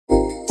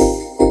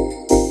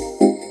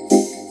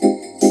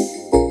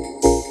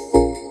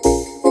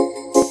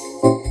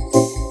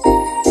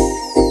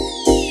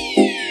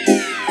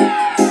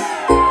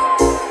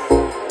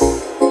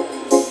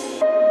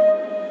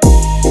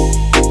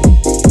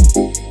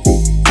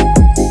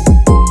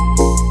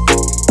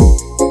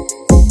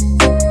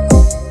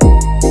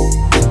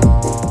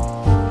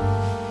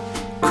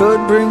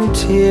bring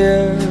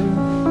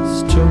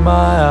tears to my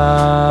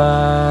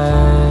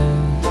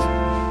eyes.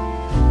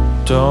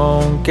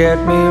 Don't get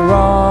me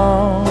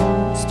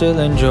wrong, still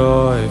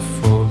enjoy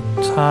full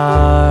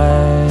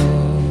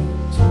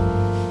times.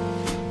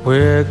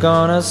 We're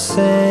gonna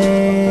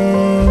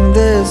sing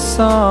this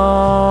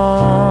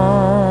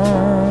song.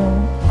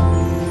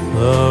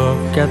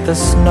 Look at the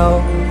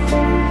snow,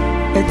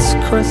 it's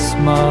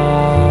Christmas.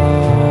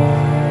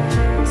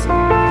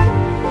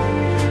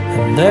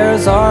 And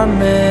there's our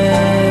mistletoe.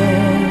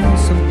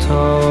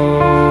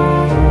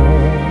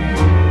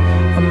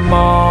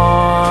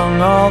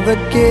 Among all the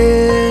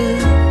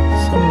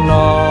gifts and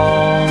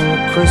all the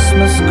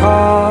Christmas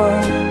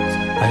cards,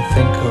 I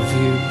think of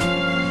you,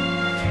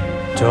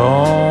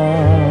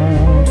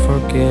 don't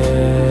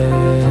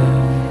forget.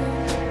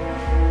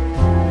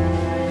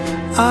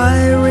 I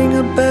ring a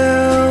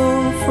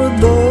bell for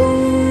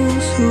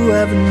those who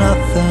have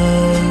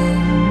nothing,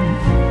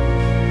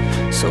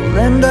 so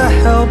lend a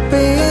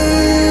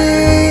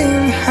helping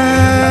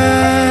hand.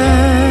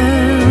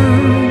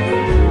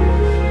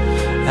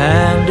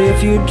 And if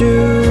you do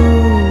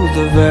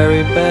the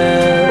very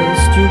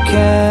best you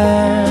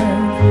can,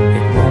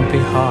 it won't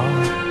be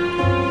hard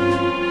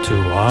to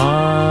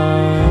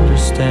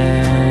understand.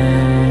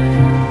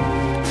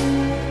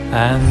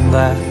 And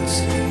that's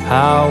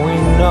how we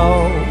know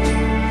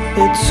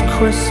it's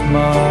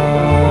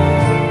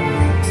Christmas.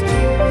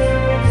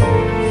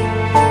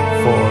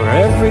 For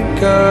every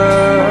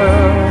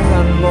girl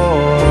and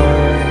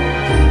boy,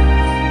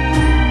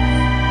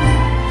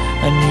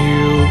 and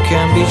you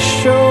can be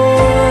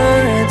sure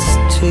it's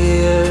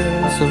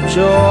tears of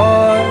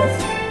joy.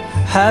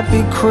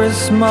 Happy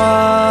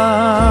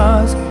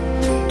Christmas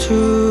to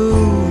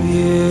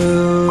you.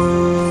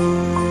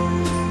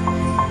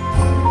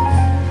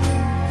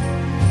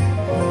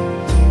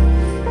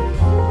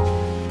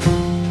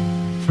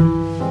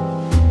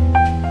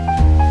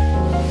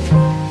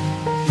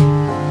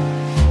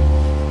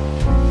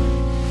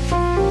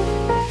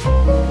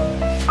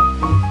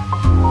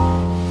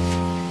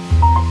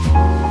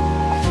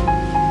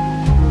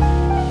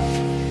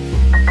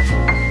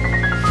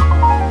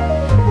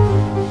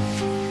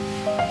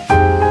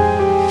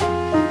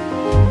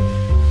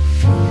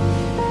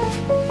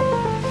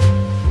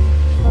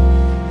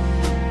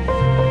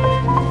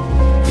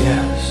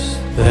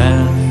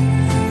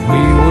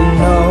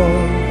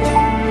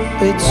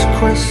 It's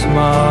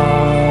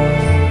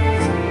Christmas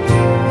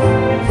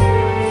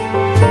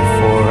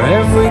for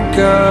every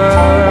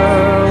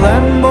girl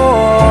and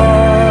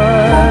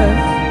boy,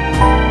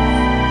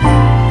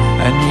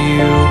 and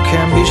you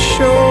can be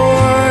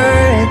sure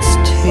it's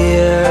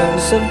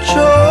tears of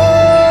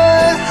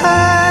joy.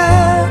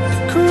 Happy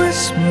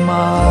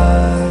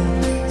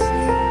Christmas,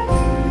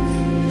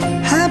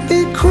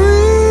 happy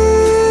Christmas,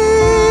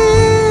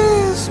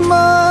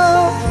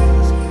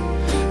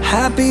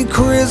 happy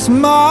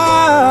Christmas,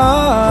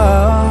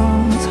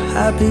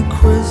 happy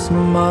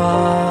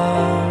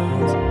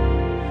Christmas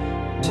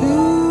to